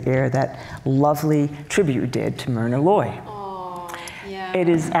Movies, they air that lovely tribute you did to Myrna Loy. It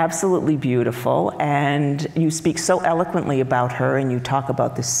is absolutely beautiful, and you speak so eloquently about her, and you talk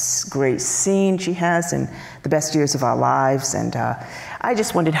about this great scene she has in The Best Years of Our Lives, and I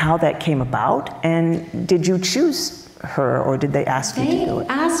just wondered how that came about, and did you choose her, or did they ask you to do it?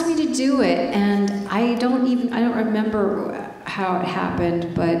 They asked me to do it, and I don't remember how it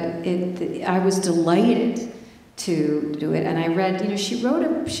happened, but I was delighted to do it. And I read, she wrote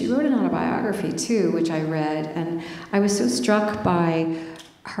an autobiography too, which I read, and I was so struck by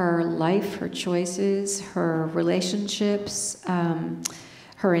her life, her choices, her relationships,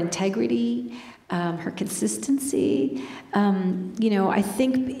 her integrity, her consistency. I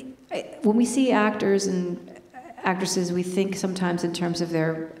think when we see actors and actresses, we think sometimes in terms of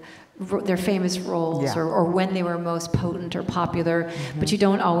their their famous roles, or when they were most potent or popular, but you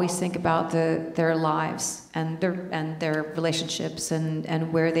don't always think about their lives and their relationships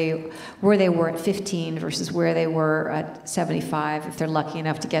and where they were at 15 versus where they were at 75, if they're lucky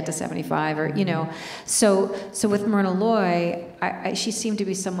enough to get to 75, or So with Myrna Loy, she seemed to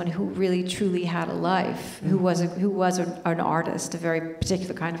be someone who really truly had a life, who was an artist, a very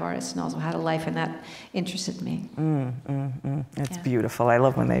particular kind of artist, and also had a life, and that interested me. It's beautiful. I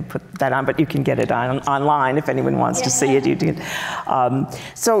love when they put that on, but you can get it online if anyone wants to see it. You did.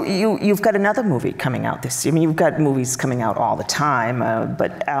 So you've got another movie coming out this year. I mean, you've got movies coming out all the time,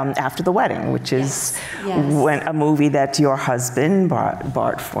 but After the Wedding, which is a movie that your husband,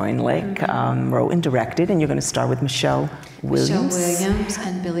 Bart Freundlich, wrote and directed, and you're going to star with Michelle Williams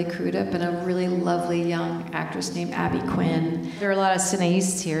and Billy Crudup and a really lovely young actress named Abby Quinn. There are a lot of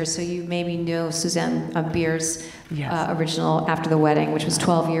cineastes here, so you maybe know Suzanne Bier's original After the Wedding, which was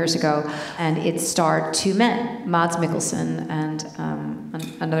 12 years ago, and it starred two men, Mads Mikkelsen and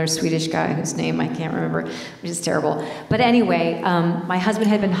another Swedish guy whose name I can't remember, which is terrible. But anyway, my husband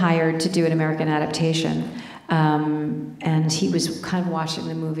had been hired to do an American adaptation, and he was kind of watching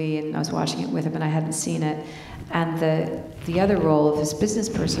the movie, and I was watching it with him, and I hadn't seen it. And the other role of this business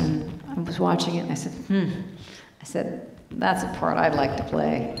person, I was watching it, and I said, that's a part I'd like to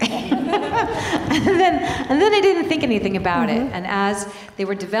play. and then I didn't think anything about it. And as they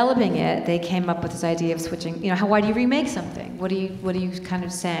were developing it, they came up with this idea of switching. Why do you remake something? What are you kind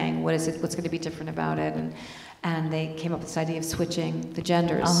of saying? What is it? What's going to be different about it? And they came up with this idea of switching the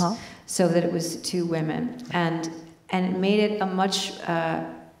genders so that it was two women, and it made it a much.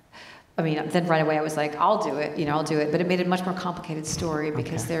 Then right away I was like, I'll do it. I'll do it. But it made it a much more complicated story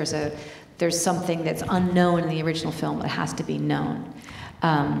because there's something that's unknown in the original film that has to be known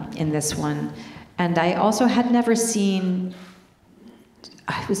in this one. And I also had never seen.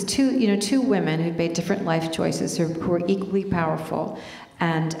 It was two women who'd made different life choices who were equally powerful,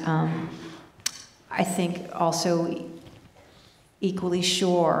 and I think also equally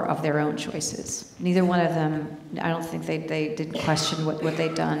sure of their own choices. Neither one of them, I don't think they didn't question what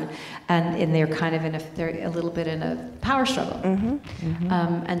they'd done, and they're kind of they're a little bit in a power struggle.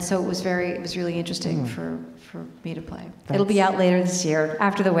 And so it was really interesting for me to play. It'll be out later this year,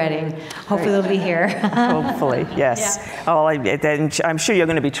 After the Wedding. Hopefully it'll be here. Hopefully, yes. I'm sure you're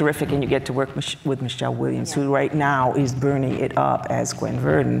going to be terrific, and you get to work with Michelle Williams, who right now is burning it up as Gwen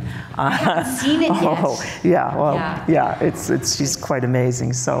Verdon. I haven't seen it yet. She's quite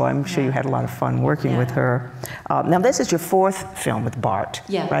amazing. So I'm sure you had a lot of fun working with her. Now this is your fourth film with Bart,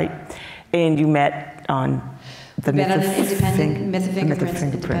 right? And you met on the Myth of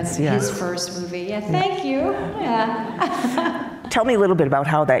Fingerprints. His first movie. Yeah, thank you. Tell me a little bit about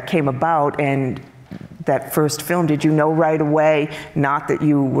how that came about, and that first film. Did you know right away, not that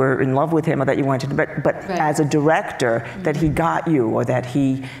you were in love with him or that you wanted to, but as a director, that he got you, or that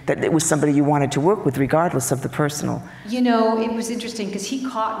it was somebody you wanted to work with, regardless of the personal? It was interesting because he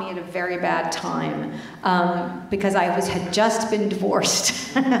caught me at a very bad time because I had just been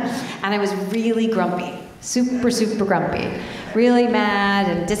divorced and I was really grumpy. Super grumpy, really mad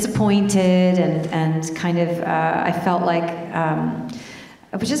and disappointed, and kind of I felt like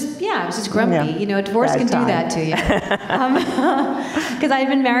I was just grumpy. Divorce can do that to you. Because I had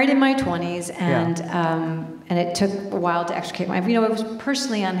been married in my 20s, and it took a while to extricate I was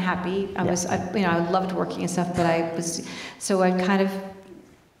personally unhappy. I loved working and stuff, but I kind of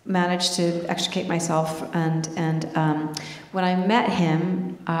managed to extricate myself, and when I met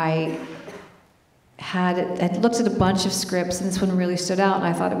him, I looked at a bunch of scripts, and this one really stood out, and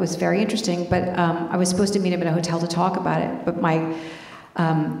I thought it was very interesting, but I was supposed to meet him at a hotel to talk about it, but my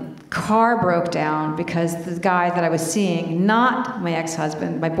car broke down because the guy that I was seeing, not my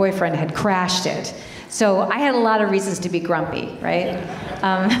ex-husband, my boyfriend, had crashed it. So I had a lot of reasons to be grumpy, right?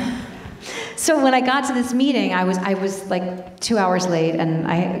 So when I got to this meeting, I was like 2 hours late, and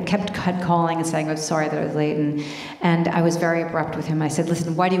I kept calling and saying, I'm sorry that I was late, and I was very abrupt with him. I said,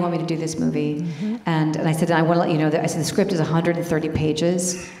 listen, why do you want me to do this movie? And I said, I want to let you know that, I said, the script is 130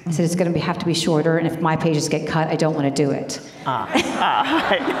 pages. I said, it's going to have to be shorter, and if my pages get cut, I don't want to do it.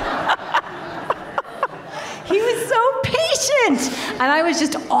 He was so patient, and I was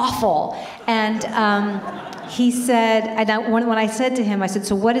just awful. And he said, when I said to him, I said,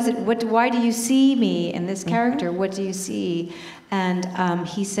 so what is it? Why do you see me in this character? What do you see? And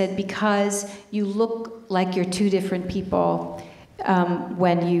he said, because you look like you're two different people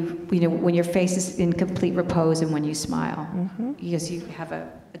when your face is in complete repose and when you smile, because you have a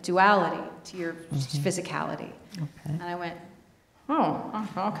duality to your physicality. And I went, oh,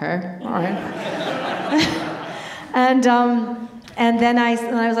 okay, all right. And then I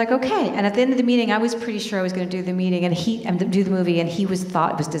was like, okay. And at the end of the meeting, I was pretty sure I was going to do the meeting and do the movie, and he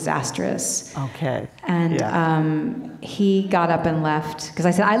thought it was disastrous. Okay. And he got up and left because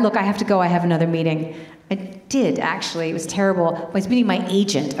I said, look, I have to go. I have another meeting. I did, actually. It was terrible. I was meeting my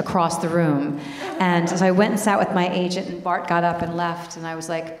agent across the room. And so I went and sat with my agent, and Bart got up and left. And I was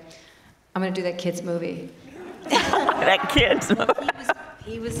like, I'm going to do that kid's movie. That kid's movie.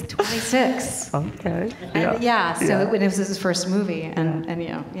 He was 26. Okay. And so it was his first movie. And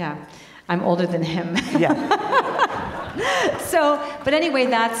I'm older than him. Yeah. So, but anyway,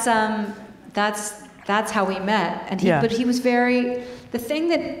 that's how we met. And but he was very, the thing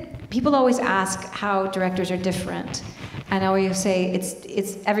that people always ask how directors are different, and I always say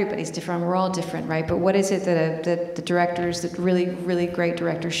it's everybody's different. We're all different, right? But what is it that the directors, that really, really great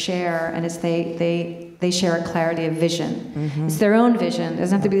directors share? And it's they share a clarity of vision. Mm-hmm. It's their own vision. It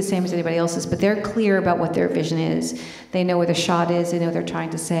doesn't have to be the same as anybody else's, but they're clear about what their vision is. They know where the shot is. They know what they're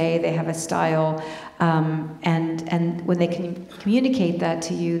trying to say. They have a style, and when they can communicate that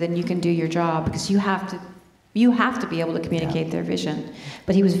to you, then you can do your job, because you have to be able to communicate their vision.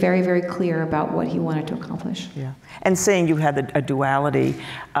 But he was very, very clear about what he wanted to accomplish. Yeah. And saying you had a duality,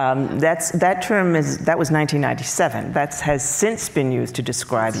 that term was 1997. That has since been used to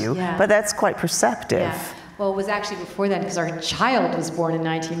describe you, but that's quite perceptive. Yeah. Well, it was actually before then, because our child was born in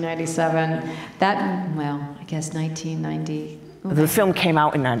 1997. I guess 1990. The film came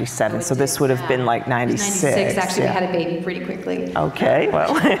out in 97, so this would have been like 96. 96, actually, we had a baby pretty quickly. Okay,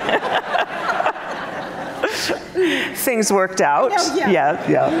 well. Things worked out. Yeah.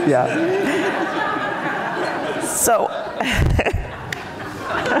 So.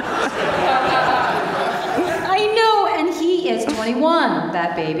 I know, and he is 21,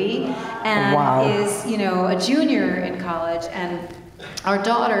 that baby, and is, a junior in college, and our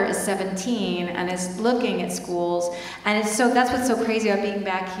daughter is 17 and is looking at schools, and that's what's so crazy about being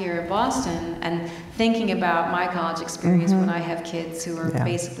back here in Boston and thinking about my college experience when I have kids who are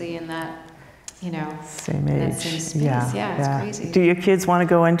basically in that. Same age. That same space. Yeah, it's crazy. Do your kids want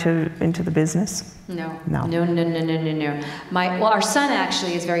to go into the business? No. Our son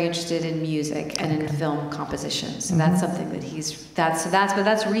actually is very interested in music and in film composition. So that's something that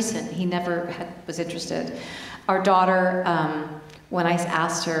that's recent. He never was interested. Our daughter, when I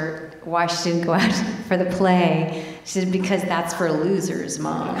asked her why she didn't go out for the play, she said, because that's for losers,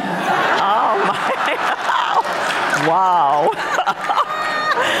 Mom. Oh my! Wow.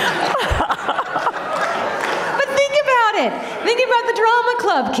 Think about the drama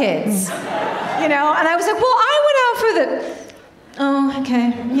club kids, And I was like, well, I went out for the. Oh, okay,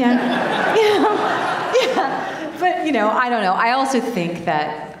 yeah. But I don't know. I also think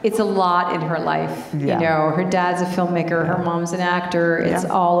that it's a lot in her life. Her dad's a filmmaker, her mom's an actor. It's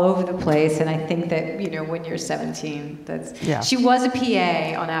all over the place, and I think that when you're 17, she was a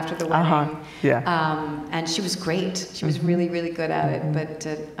PA on After the Wedding. And she was great. She was really, really good at it, but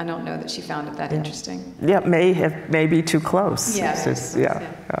I don't know that she found it that interesting. Yeah, may be too close.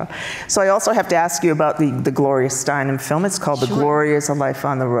 So I also have to ask you about the Gloria Steinem film. It's called The Glory is a Life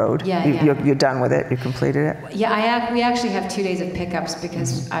on the Road. You're done with it? You completed it? Yeah, we actually have 2 days of pickups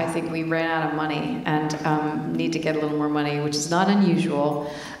because I think we ran out of money and need to get a little more money, which is not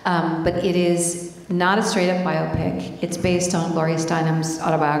unusual. But it is not a straight-up biopic. It's based on Gloria Steinem's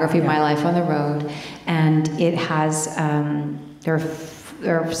autobiography, My Life on the Road, and it has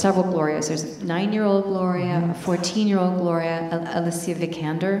there are several Glorias. There's a 9-year-old Gloria, a 14-year-old Gloria. Alicia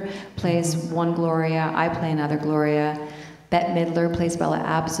Vikander plays one Gloria. I play another Gloria. Bette Midler plays Bella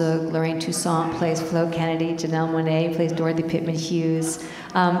Abzug. Lorraine Toussaint plays Flo Kennedy. Janelle Monáe plays Dorothy Pittman Hughes.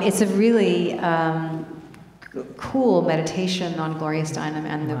 It's a really cool meditation on Gloria Steinem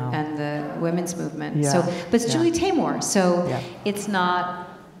and the women's movement. But it's Julie Taymor, so it's not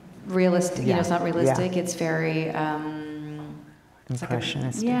realistic. It's not realistic. It's very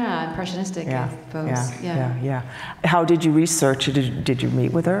impressionistic. Impressionistic, I suppose. How did you research it? Did you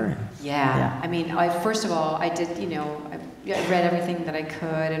meet with her? I mean, first of all, I did. I read everything that I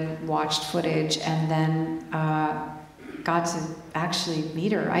could and watched footage, and then got to actually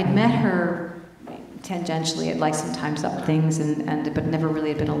meet her. I'd met her tangentially at some Time's Up things, but never really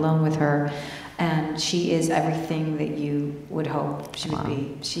had been alone with her. And she is everything that you would hope she would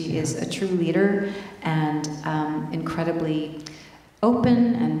be. She is a true leader and incredibly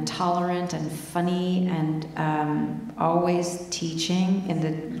open and tolerant and funny and always teaching in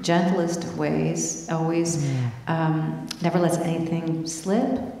the gentlest of ways. Always never lets anything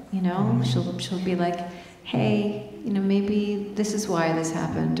slip. She'll be like, hey, maybe this is why this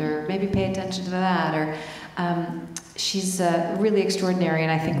happened, or maybe pay attention to that, or she's really extraordinary,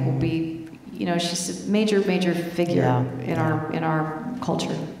 and I think will be, you know, she's a major figure in our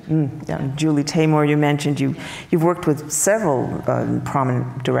culture. Julie Taymor, you mentioned you've worked with several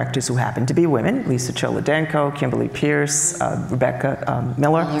prominent directors who happen to be women: Lisa Cholodenko, Kimberly Pierce, Rebecca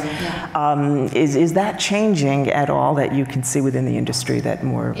Miller. Is that changing at all, that you can see within the industry that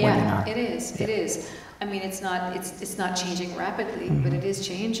more women are? Yeah, it is. It is. I mean, it's not changing rapidly, but it is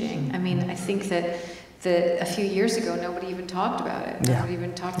changing. I mean, I think that a few years ago, nobody even talked about it. Nobody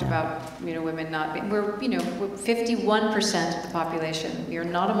even talked about, you know, women not being, we're 51% of the population. We are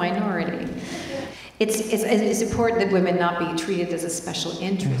not a minority. It's important that women not be treated as a special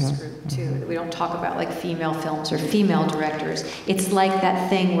interest group, too. That we don't talk about, like, female films or female directors. It's like that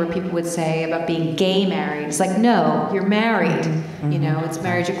thing where people would say about being gay married. It's like, no, you're married. You know, it's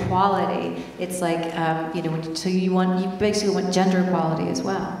marriage equality. It's like, you know, so you basically want gender equality as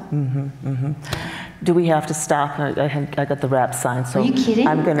well. Do we have to stop? I got the wrap sign, so are you kidding?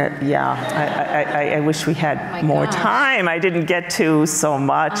 I'm gonna. I wish we had more time. I didn't get to so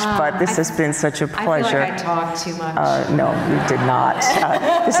much, but this has been such a pleasure. I feel like I talked too much. No, you did not.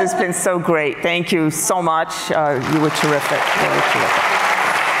 This has been so great. Thank you so much. You were terrific. Really terrific.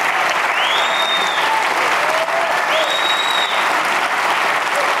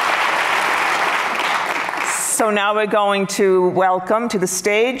 So now we're going to welcome to the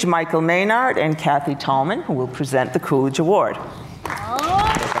stage Michael Maynard and Kathy Tallman, who will present the Coolidge Award.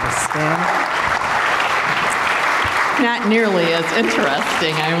 Not nearly as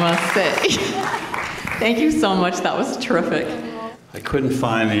interesting, I must say. Thank you so much. That was terrific. I couldn't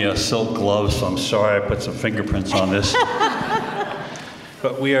find the silk gloves, so I'm sorry I put some fingerprints on this.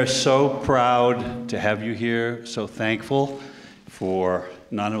 But we are so proud to have you here, so thankful for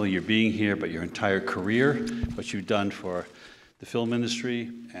not only your being here, but your entire career, what you've done for the film industry,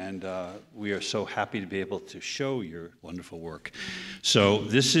 and we are so happy to be able to show your wonderful work. So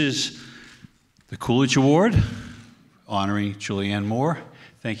this is the Coolidge Award, honoring Julianne Moore.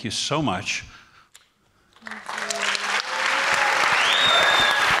 Thank you so much. Thank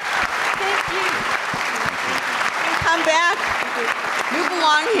you. Come back. You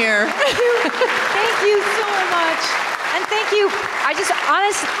belong here. Thank you so much. And thank you. I just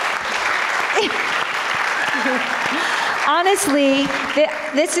honestly,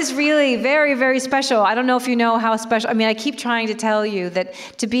 this is really very, very special. I don't know if you know how special. I mean, I keep trying to tell you that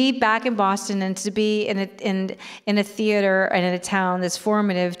to be back in Boston and to be in a theater and in a town that's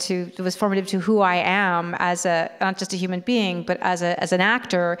formative to who I am as not just a human being, but as an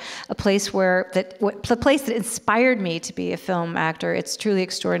actor, a place that inspired me to be a film actor. It's truly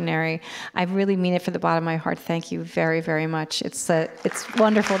extraordinary. I really mean it from the bottom of my heart. Thank you very, very much. It's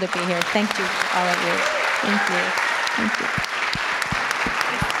wonderful to be here. Thank you, all of you. Thank you. Thank you.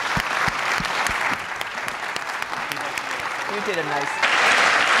 You did a nice.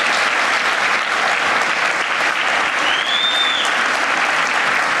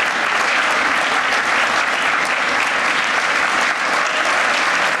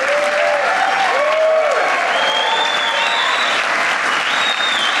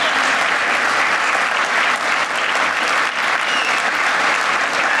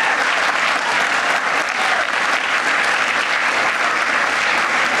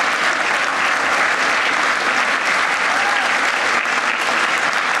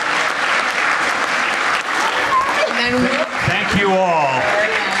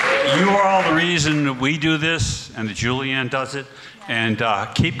 We do this, and that Julianne does it, and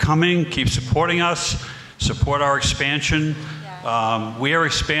keep coming, keep supporting us, support our expansion. We are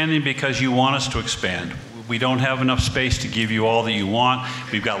expanding because you want us to expand. We don't have enough space to give you all that you want.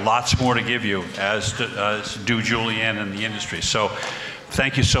 We've got lots more to give you, as do Julianne and the industry. So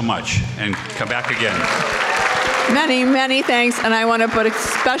thank you so much, and come back again. Many, many thanks, and I want to put a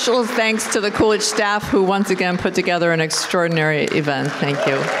special thanks to the Coolidge staff who once again put together an extraordinary event. Thank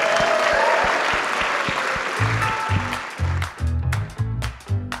you.